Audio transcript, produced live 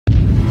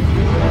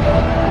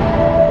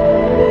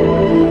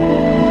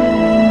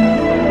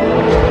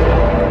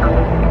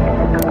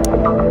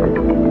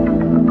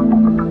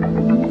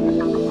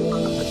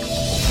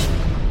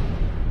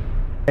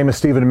My name is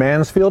Stephen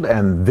Mansfield,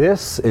 and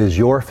this is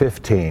Your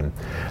 15.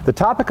 The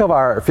topic of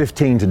our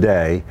 15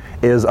 today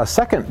is a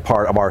second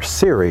part of our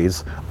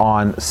series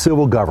on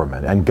civil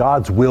government and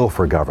God's will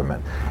for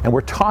government. And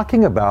we're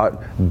talking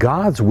about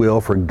God's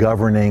will for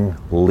governing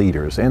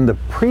leaders. In the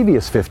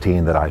previous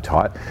 15 that I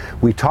taught,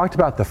 we talked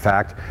about the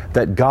fact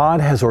that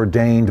God has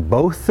ordained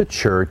both the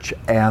church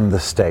and the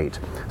state.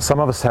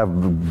 Some of us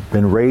have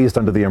been raised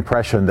under the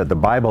impression that the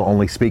Bible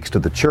only speaks to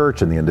the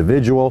church and the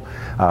individual,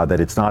 that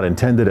it's not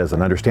intended as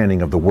an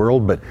understanding of the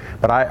world, but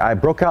I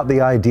broke out the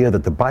idea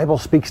that the Bible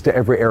speaks to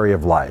every area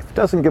of life. It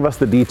doesn't give us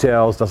the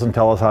details, doesn't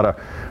tell us how to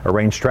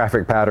arrange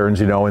traffic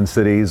patterns, in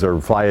cities,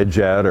 or fly a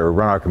jet or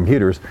run our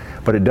computers,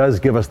 but it does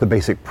give us the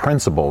basic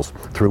principles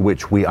through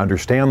which we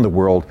understand the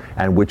world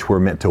and which we're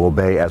meant to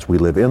obey as we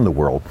live in the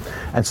world.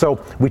 And so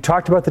we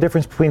talked about the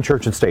difference between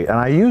church and state, and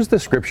I used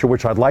this scripture,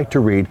 which I'd like to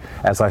read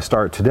as I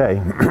start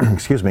today,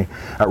 excuse me,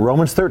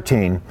 Romans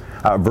 13,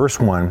 verse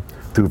 1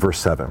 through verse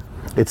 7.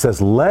 It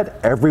says, "Let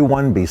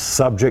everyone be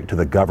subject to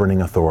the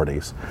governing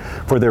authorities,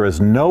 for there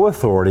is no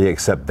authority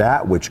except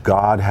that which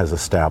God has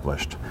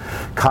established.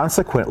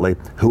 Consequently,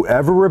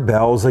 whoever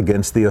rebels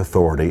against the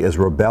authority is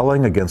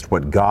rebelling against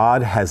what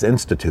God has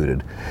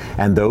instituted,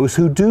 and those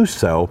who do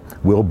so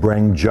will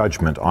bring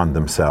judgment on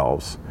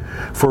themselves.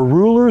 For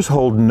rulers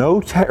hold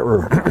no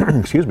terror,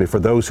 for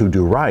those who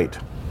do right,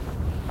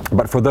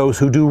 but for those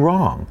who do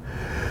wrong.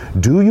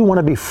 Do you want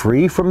to be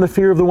free from the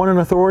fear of the one in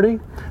authority?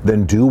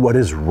 Then do what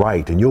is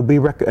right, and you'll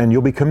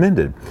be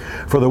commended.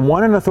 For the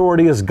one in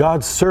authority is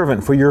God's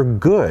servant for your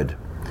good.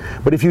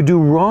 But if you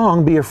do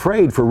wrong, be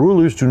afraid, for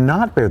rulers do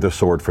not bear the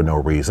sword for no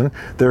reason.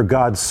 They're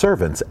God's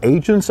servants,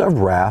 agents of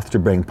wrath to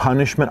bring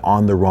punishment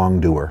on the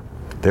wrongdoer.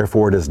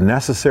 Therefore, it is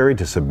necessary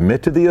to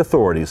submit to the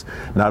authorities,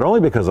 not only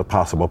because of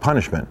possible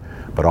punishment,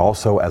 but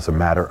also as a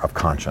matter of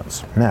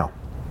conscience." Now,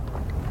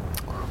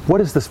 what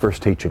is this verse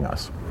teaching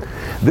us?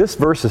 This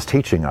verse is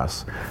teaching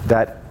us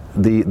that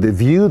the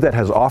view that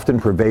has often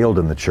prevailed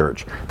in the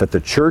church, that the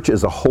church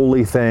is a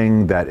holy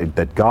thing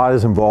that God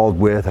is involved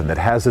with and that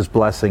has His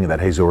blessing and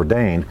that He's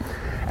ordained,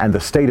 and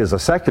the state is a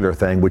secular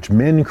thing which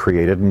men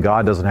created and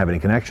God doesn't have any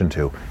connection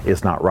to,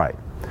 is not right.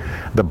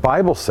 The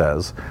Bible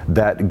says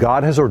that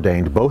God has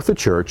ordained both the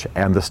church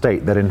and the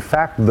state, that in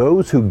fact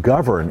those who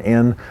govern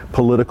in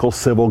political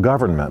civil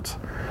government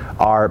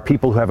are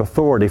people who have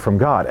authority from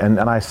God. And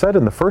I said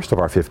in the first of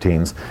our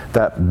 15s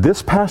that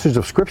this passage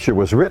of Scripture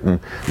was written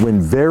when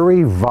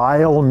very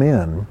vile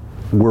men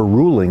were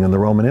ruling in the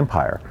Roman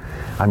Empire.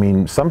 I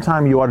mean,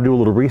 sometime you ought to do a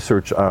little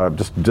research,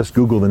 just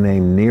Google the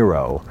name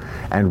Nero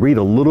and read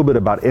a little bit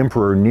about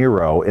Emperor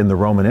Nero in the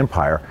Roman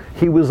Empire.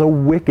 He was a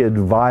wicked,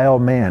 vile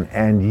man,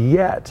 and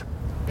yet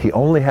he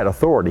only had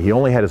authority, he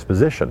only had his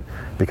position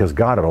because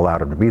God had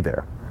allowed him to be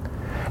there.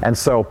 And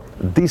so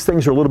these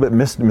things are a little bit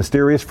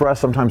mysterious for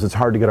us. Sometimes it's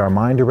hard to get our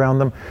mind around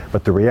them.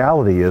 But the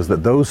reality is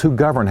that those who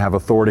govern have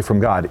authority from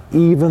God,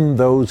 even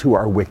those who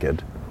are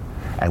wicked.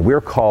 And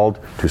we're called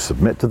to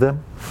submit to them,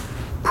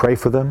 pray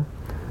for them,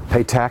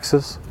 pay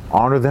taxes,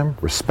 honor them,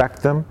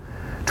 respect them,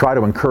 try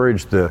to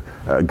encourage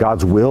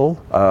God's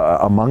will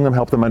among them,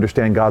 help them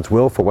understand God's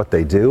will for what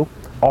they do.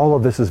 All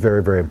of this is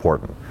very, very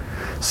important.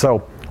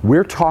 So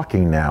we're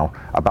talking now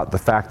about the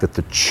fact that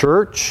the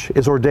church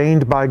is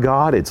ordained by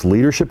God, its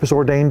leadership is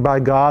ordained by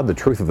God, the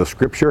truth of the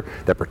Scripture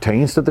that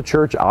pertains to the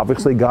church,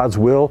 obviously God's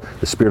will,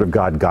 the Spirit of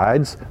God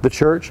guides the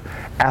church.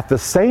 At the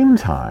same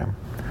time,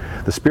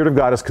 the Spirit of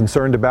God is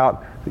concerned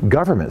about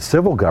government,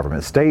 civil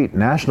government, state,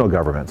 national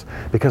governments,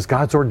 because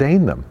God's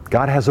ordained them.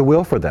 God has a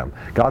will for them.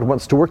 God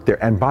wants to work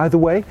there. And by the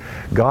way,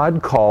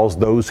 God calls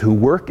those who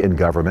work in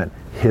government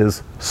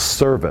His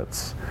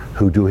servants,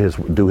 who do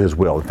his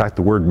will. In fact,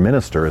 the word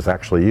minister is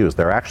actually used.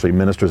 They're actually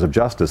ministers of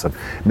justice. And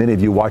many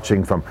of you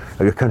watching from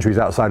countries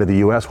outside of the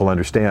U.S. will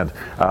understand,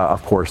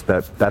 of course,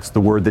 that that's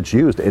the word that's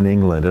used in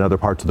England and other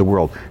parts of the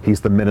world. He's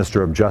the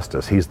minister of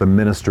justice. He's the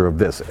minister of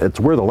this. It's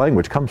where the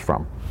language comes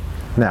from.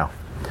 Now,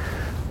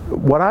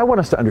 what I want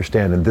us to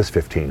understand in this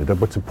 15,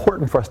 that what's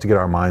important for us to get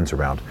our minds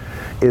around,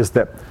 is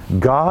that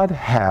God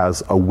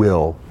has a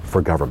will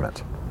for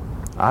government.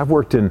 I've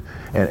worked in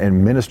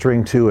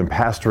ministering to and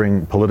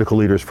pastoring political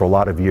leaders for a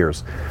lot of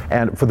years.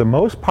 And for the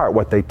most part,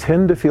 what they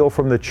tend to feel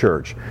from the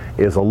church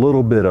is a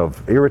little bit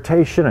of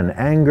irritation and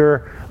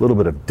anger, a little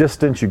bit of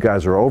distance. You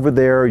guys are over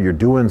there, you're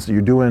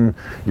doing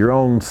your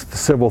own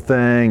civil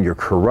thing, you're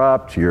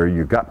corrupt,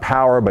 you've got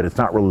power, but it's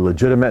not really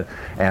legitimate,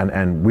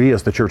 and we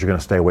as the church are going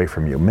to stay away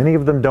from you. Many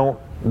of them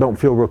don't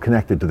feel real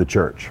connected to the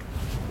church.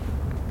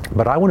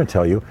 But I want to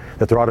tell you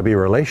that there ought to be a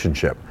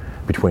relationship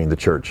between the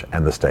church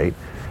and the state.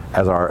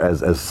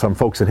 As some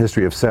folks in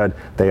history have said,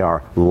 they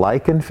are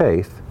like in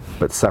faith,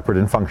 but separate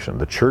in function.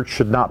 The church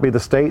should not be the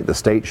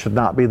state should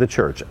not be the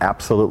church.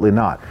 Absolutely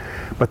not.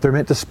 But they're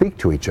meant to speak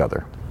to each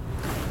other.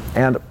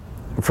 And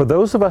for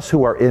those of us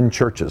who are in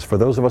churches, for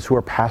those of us who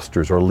are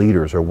pastors or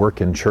leaders or work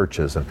in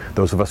churches, and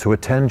those of us who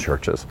attend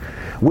churches,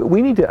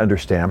 we need to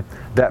understand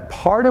that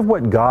part of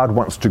what God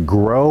wants to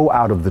grow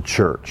out of the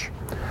church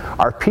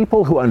are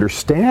people who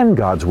understand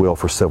God's will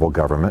for civil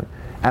government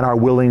and are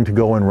willing to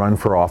go and run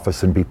for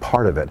office and be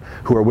part of it,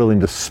 who are willing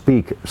to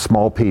speak,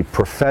 small p,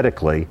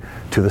 prophetically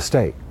to the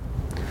state.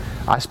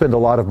 I spend a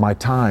lot of my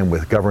time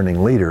with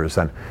governing leaders,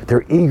 and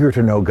they're eager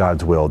to know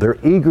God's will. They're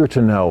eager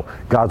to know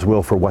God's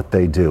will for what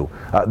they do.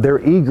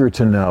 They're eager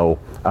to know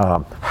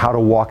how to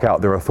walk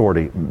out their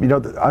authority. You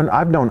know,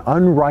 I've known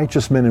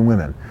unrighteous men and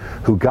women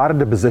who got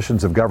into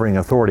positions of governing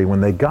authority.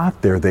 When they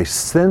got there, they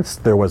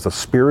sensed there was a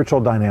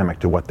spiritual dynamic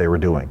to what they were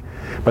doing.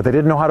 But they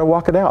didn't know how to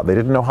walk it out. They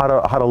didn't know how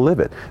to live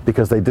it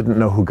because they didn't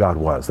know who God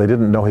was. They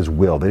didn't know His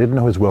will. They didn't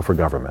know His will for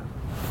government.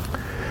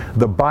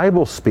 The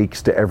Bible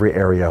speaks to every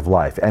area of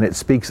life, and it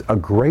speaks a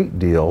great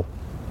deal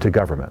to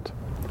government.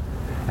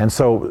 And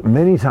so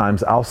many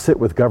times I'll sit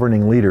with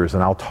governing leaders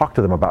and I'll talk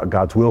to them about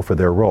God's will for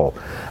their role.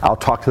 I'll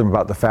talk to them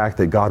about the fact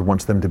that God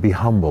wants them to be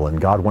humble, and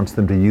God wants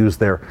them to use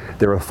their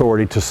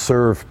authority to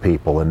serve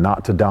people and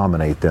not to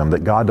dominate them,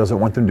 that God doesn't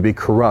want them to be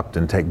corrupt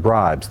and take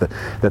bribes,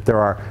 that there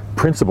are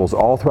principles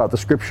all throughout the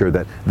Scripture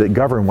that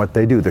govern what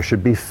they do. There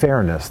should be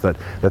fairness, that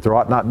there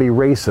ought not be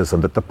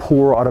racism, that the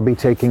poor ought to be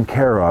taken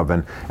care of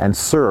and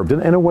served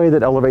in a way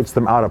that elevates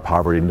them out of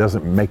poverty and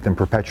doesn't make them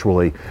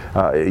perpetually,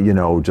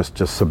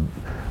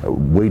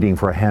 waiting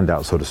for a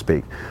handout, so to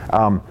speak.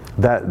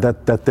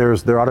 That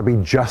there ought to be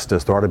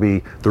justice, there ought to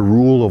be the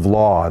rule of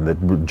law, and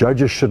that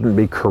judges shouldn't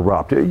be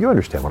corrupt. You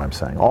understand what I'm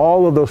saying?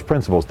 All of those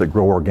principles that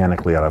grow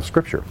organically out of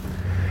Scripture.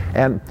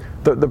 And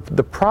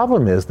the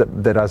problem is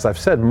that, as I've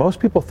said, most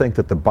people think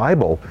that the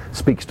Bible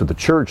speaks to the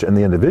church and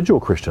the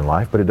individual Christian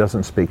life, but it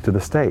doesn't speak to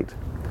the state.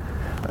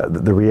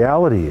 The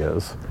reality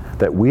is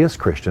that we as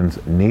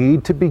Christians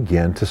need to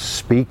begin to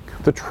speak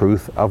the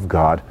truth of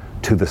God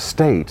to the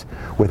state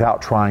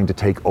without trying to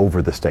take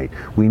over the state.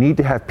 We need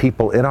to have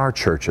people in our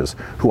churches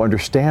who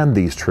understand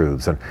these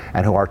truths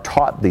and who are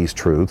taught these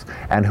truths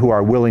and who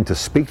are willing to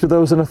speak to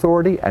those in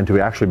authority and to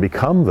actually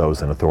become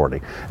those in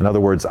authority. In other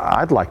words,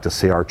 I'd like to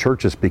see our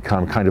churches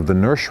become kind of the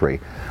nursery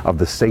of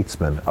the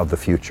statesmen of the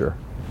future.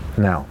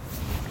 Now,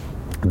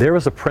 there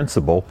is a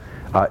principle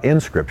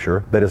in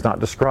Scripture that is not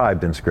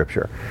described in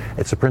Scripture.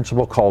 It's a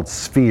principle called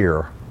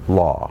sphere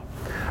law.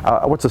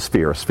 What's a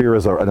sphere? A sphere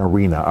is an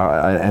arena,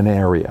 an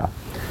area.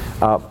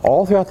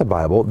 All throughout the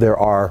Bible, there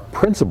are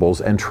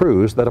principles and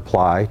truths that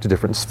apply to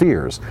different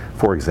spheres.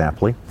 For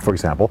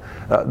example,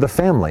 the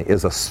family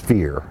is a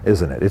sphere,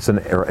 isn't it? It's an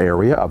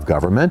area of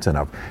government and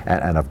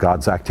of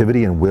God's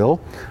activity and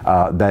will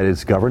that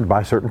is governed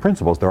by certain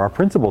principles. There are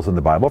principles in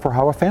the Bible for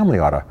how a family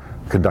ought to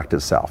conduct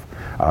itself.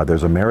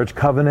 There's a marriage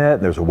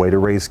covenant, there's a way to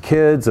raise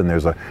kids, and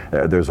there's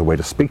a way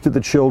to speak to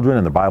the children,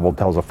 and the Bible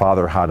tells a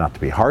father how not to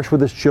be harsh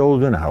with his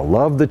children, how to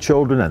love the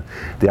children, and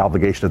the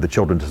obligation of the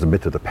children to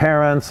submit to the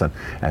parents, and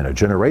a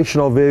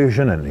generational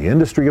vision, and the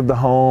industry of the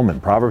home,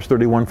 and Proverbs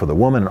 31 for the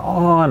woman, and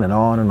on and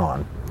on and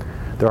on.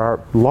 There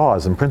are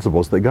laws and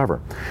principles that govern.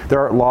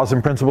 There are laws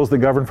and principles that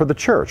govern for the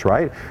church,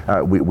 right?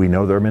 We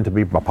know there are meant to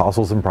be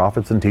apostles and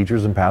prophets and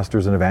teachers and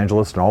pastors and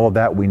evangelists and all of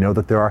that. We know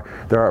that there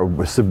are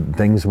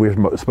things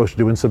we're supposed to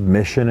do in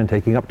submission and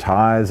taking up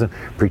tithes and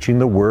preaching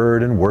the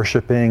word and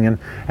worshiping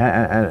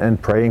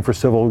and praying for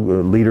civil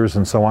leaders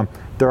and so on.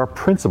 There are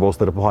principles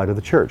that apply to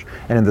the church.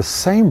 And in the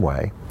same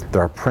way,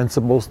 there are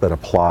principles that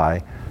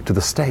apply to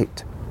the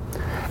state.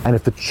 And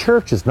if the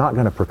church is not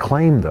going to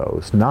proclaim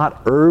those,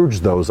 not urge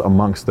those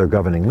amongst their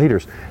governing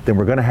leaders, then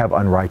we're going to have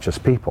unrighteous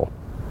people.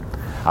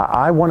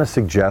 I want to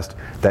suggest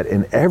that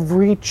in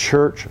every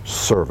church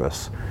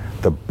service,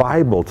 the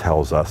Bible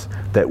tells us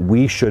that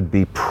we should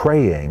be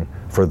praying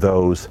for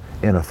those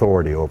in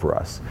authority over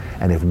us.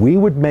 And if we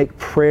would make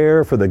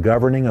prayer for the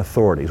governing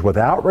authorities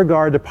without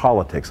regard to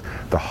politics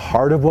the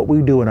heart of what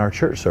we do in our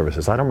church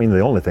services, I don't mean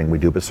the only thing we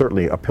do, but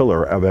certainly a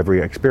pillar of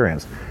every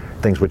experience,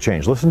 things would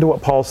change. Listen to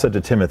what Paul said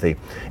to Timothy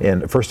in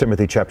 1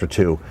 Timothy chapter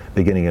 2,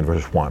 beginning in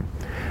verse 1.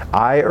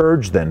 I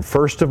urge then,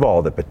 first of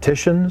all, that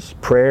petitions,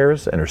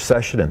 prayers,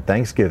 intercession, and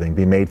thanksgiving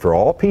be made for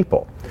all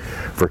people,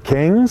 for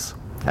kings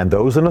and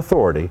those in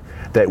authority,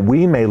 that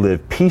we may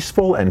live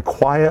peaceful and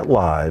quiet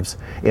lives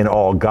in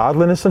all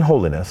godliness and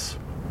holiness.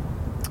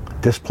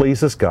 This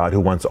pleases God, who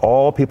wants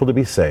all people to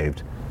be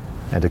saved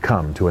and to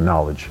come to a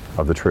knowledge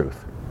of the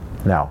truth.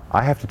 Now,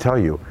 I have to tell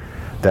you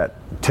that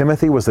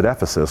Timothy was at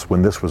Ephesus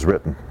when this was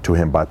written to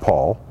him by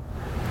Paul.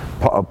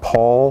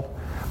 Paul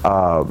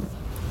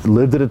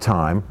lived at a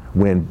time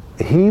when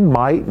he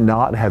might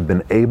not have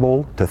been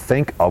able to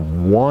think of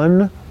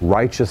one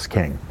righteous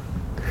king.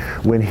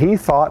 When he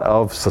thought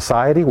of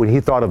society, when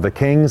he thought of the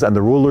kings and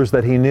the rulers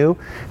that he knew,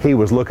 he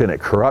was looking at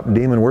corrupt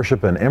demon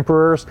worshiping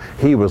emperors.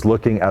 He was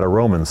looking at a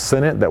Roman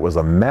Senate that was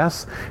a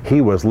mess.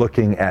 He was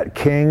looking at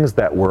kings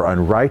that were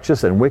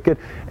unrighteous and wicked.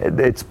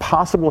 It's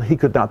possible he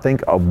could not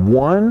think of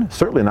one,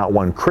 certainly not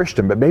one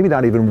Christian, but maybe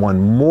not even one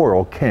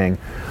moral king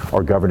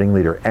or governing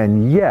leader.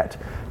 And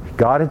yet,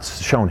 God had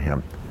shown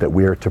him that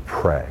we are to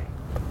pray.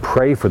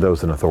 Pray for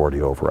those in authority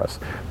over us.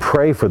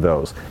 Pray for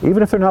those,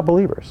 even if they're not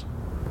believers.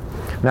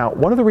 Now,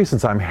 one of the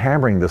reasons I'm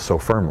hammering this so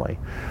firmly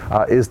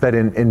is that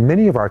in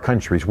many of our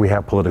countries we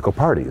have political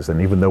parties,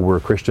 and even though we're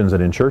Christians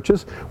and in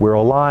churches, we're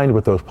aligned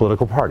with those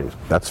political parties.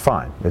 That's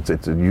fine.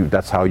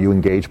 That's how you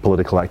engage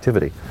political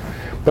activity.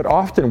 But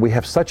often we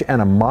have such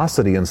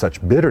animosity and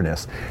such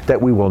bitterness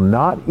that we will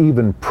not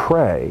even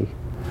pray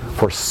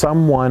for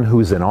someone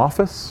who's in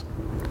office,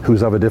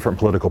 who's of a different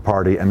political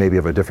party and maybe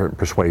of a different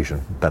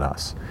persuasion than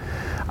us.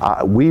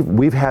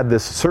 We've had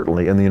this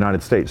certainly in the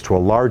United States to a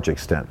large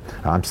extent.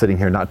 I'm sitting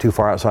here not too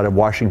far outside of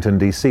Washington,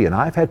 D.C., and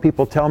I've had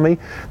people tell me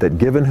that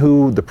given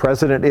who the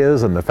president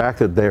is and the fact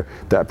that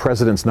that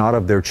president's not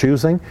of their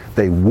choosing,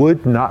 they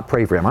would not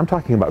pray for him. I'm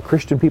talking about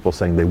Christian people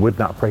saying they would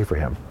not pray for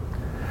him.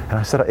 And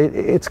I said,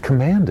 it's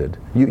commanded.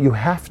 You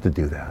have to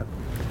do that.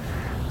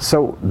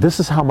 So this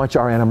is how much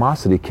our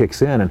animosity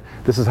kicks in, and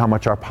this is how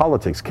much our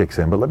politics kicks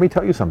in. But let me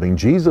tell you something,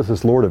 Jesus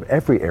is Lord of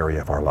every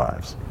area of our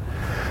lives.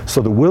 So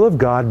the will of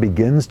God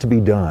begins to be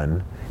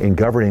done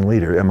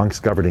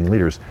amongst governing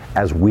leaders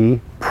as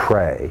we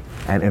pray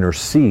and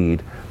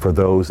intercede for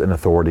those in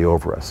authority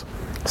over us.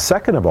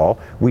 Second of all,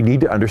 we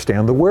need to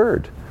understand the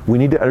Word. We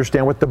need to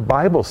understand what the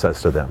Bible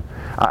says to them.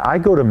 I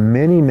go to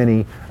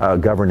many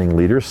governing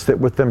leaders, sit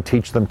with them,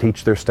 teach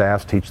their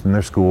staffs, teach them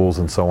their schools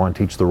and so on,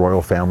 teach the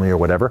royal family or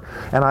whatever.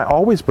 And I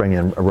always bring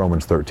in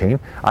Romans 13.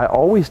 I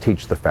always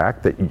teach the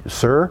fact that,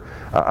 sir,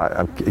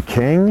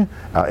 king,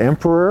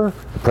 emperor,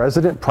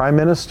 president, prime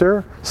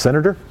minister,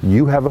 senator,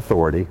 you have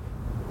authority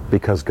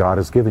because God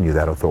has given you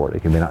that authority.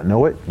 You may not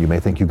know it. You may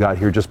think you got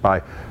here just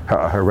by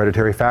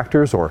hereditary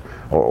factors or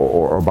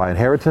by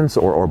inheritance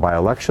or by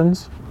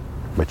elections.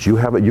 But you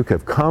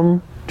have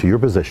come to your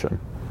position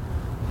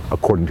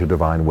according to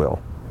divine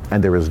will.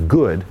 And there is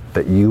good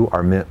that you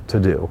are meant to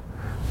do.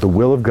 The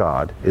will of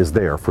God is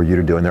there for you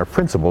to do, and there are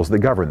principles that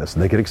govern this.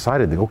 And they get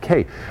excited. They go,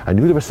 okay, I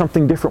knew there was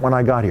something different when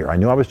I got here. I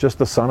knew I was just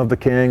the son of the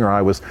king, or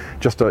I was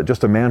just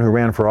a man who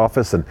ran for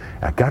office, and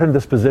I got in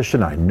this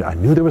position. I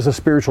knew there was a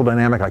spiritual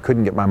dynamic I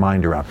couldn't get my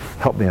mind around.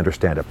 Help me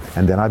understand it.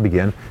 And then I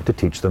begin to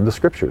teach them the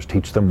scriptures,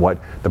 teach them what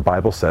the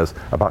Bible says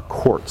about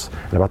courts,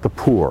 and about the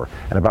poor,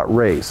 and about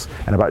race,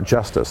 and about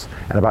justice,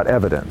 and about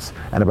evidence,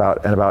 and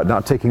about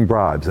not taking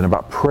bribes, and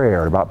about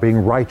prayer, and about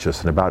being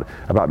righteous, and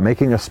about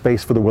making a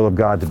space for the will of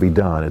God to be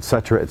done,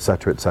 etc.,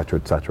 etc., etc.,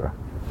 etc.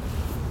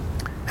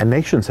 And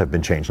nations have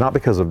been changed, not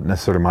because of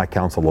necessarily my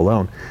counsel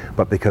alone,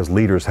 but because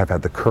leaders have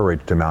had the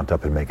courage to mount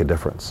up and make a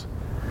difference.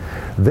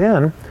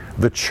 Then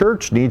the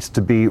church needs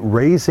to be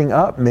raising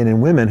up men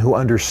and women who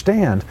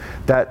understand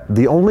that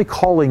the only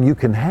calling you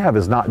can have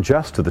is not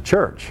just to the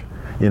church.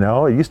 You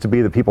know, it used to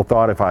be that people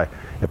thought if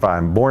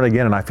I'm born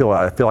again and I feel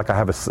like I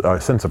have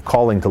a sense of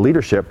calling to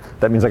leadership,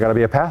 that means I got to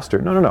be a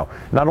pastor. No.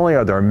 Not only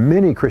are there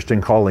many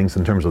Christian callings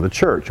in terms of the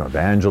church,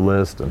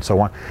 evangelist and so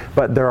on,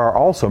 but there are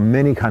also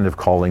many kind of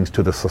callings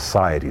to the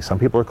society. Some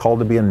people are called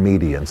to be in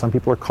media, and some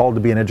people are called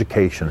to be in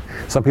education.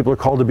 Some people are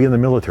called to be in the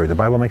military. The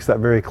Bible makes that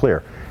very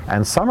clear.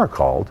 And some are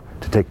called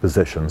to take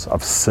positions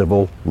of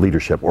civil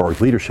leadership or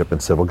leadership in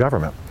civil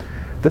government.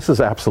 This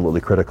is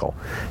absolutely critical.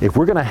 If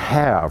we're going to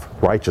have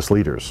righteous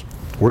leaders,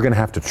 we're going to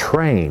have to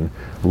train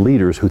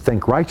leaders who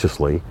think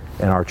righteously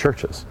in our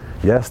churches.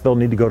 Yes, they'll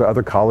need to go to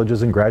other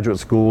colleges and graduate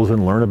schools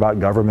and learn about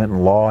government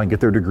and law and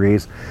get their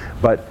degrees,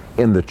 but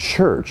in the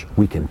church,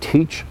 we can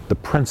teach the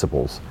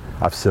principles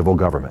of civil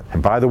government.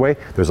 And by the way,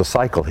 there's a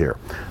cycle here.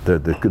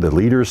 The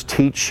leaders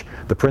teach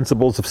the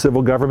principles of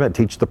civil government,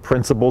 teach the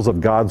principles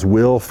of God's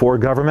will for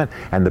government,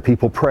 and the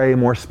people pray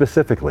more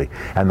specifically.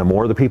 And the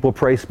more the people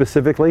pray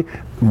specifically,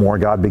 the more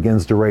God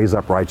begins to raise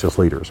up righteous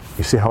leaders.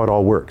 You see how it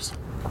all works.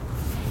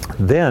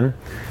 Then,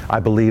 I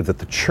believe that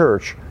the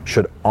church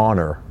should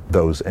honor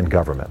those in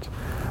government.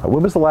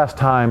 When was the last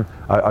time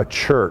a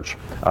church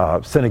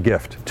sent a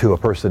gift to a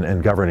person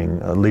in governing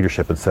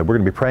leadership and said, we're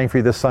going to be praying for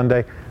you this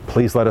Sunday.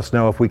 Please let us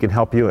know if we can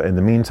help you. In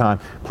the meantime,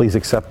 please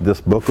accept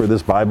this book or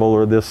this Bible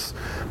or this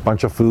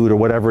bunch of food or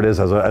whatever it is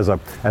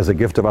as a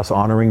gift of us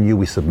honoring you.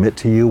 We submit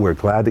to you. We're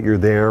glad that you're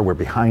there. We're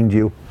behind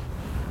you.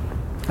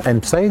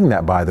 And saying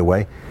that, by the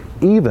way,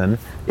 even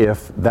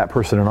if that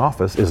person in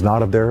office is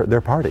not of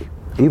their party,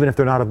 even if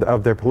they're not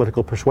of their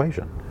political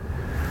persuasion.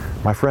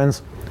 My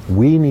friends,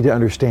 we need to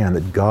understand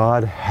that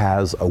God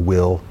has a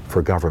will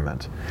for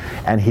government,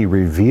 and He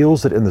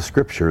reveals it in the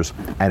Scriptures,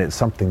 and it's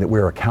something that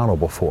we're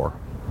accountable for.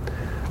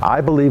 I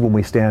believe when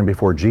we stand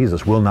before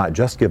Jesus, we'll not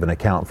just give an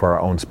account for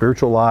our own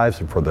spiritual lives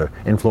and for the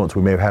influence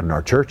we may have had in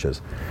our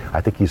churches. I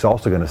think He's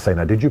also going to say,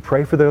 now, did you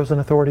pray for those in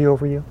authority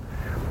over you?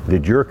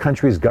 Did your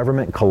country's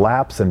government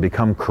collapse and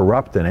become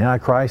corrupt and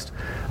antichrist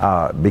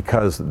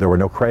because there were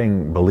no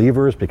praying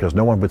believers, because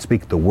no one would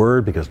speak the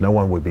word, because no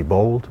one would be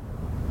bold?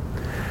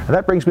 And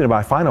that brings me to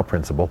my final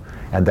principle,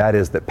 and that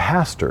is that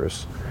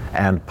pastors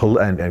and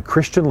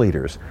Christian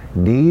leaders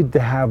need to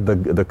have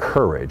the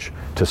courage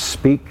to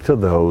speak to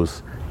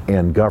those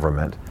in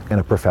government in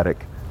a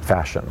prophetic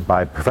fashion.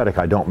 By prophetic,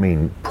 I don't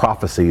mean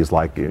prophecies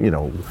like,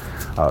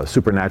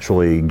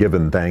 supernaturally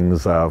given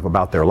things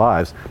about their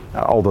lives,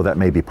 although that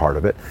may be part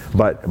of it.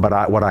 But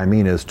what I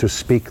mean is to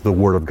speak the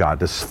Word of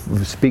God, to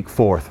speak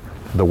forth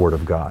the Word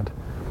of God.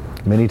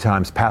 Many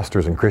times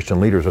pastors and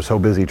Christian leaders are so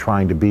busy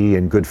trying to be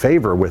in good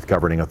favor with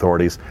governing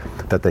authorities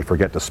that they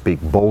forget to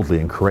speak boldly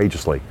and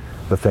courageously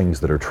the things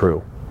that are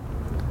true.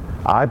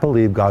 I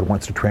believe God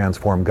wants to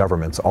transform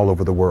governments all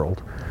over the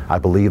world. I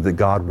believe that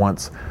God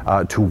wants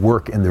to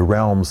work in the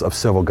realms of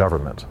civil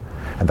government.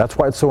 And that's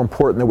why it's so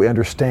important that we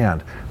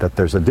understand that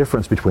there's a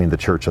difference between the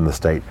church and the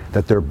state,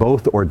 that they're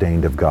both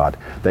ordained of God,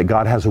 that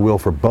God has a will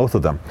for both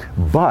of them,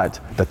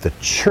 but that the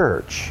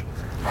church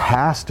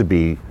has to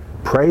be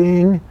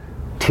praying,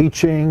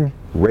 teaching,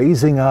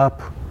 raising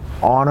up,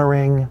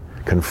 honoring,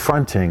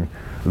 confronting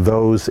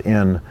those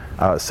in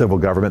civil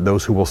government,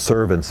 those who will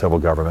serve in civil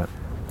government,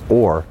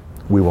 or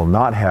we will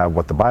not have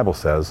what the Bible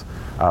says,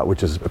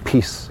 which is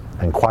peace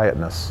and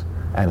quietness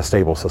and a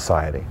stable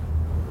society.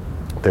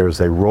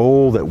 There's a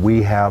role that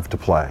we have to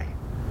play,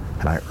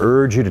 and I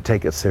urge you to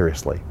take it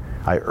seriously.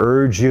 I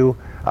urge you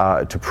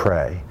to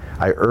pray.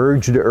 I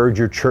urge you to urge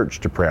your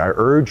church to pray. I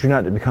urge you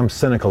not to become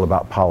cynical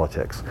about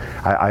politics.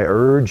 I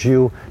urge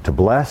you to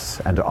bless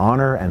and to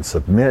honor and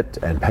submit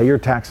and pay your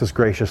taxes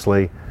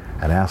graciously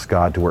and ask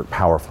God to work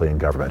powerfully in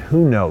government.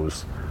 Who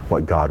knows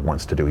what God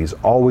wants to do? He's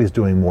always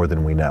doing more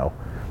than we know.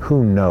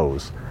 Who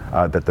knows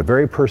that the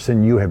very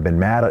person you have been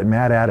mad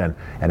at and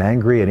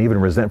angry and even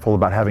resentful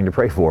about having to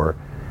pray for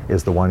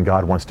is the one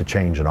God wants to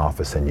change in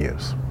office and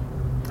use.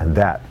 And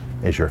that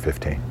is your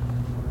 15.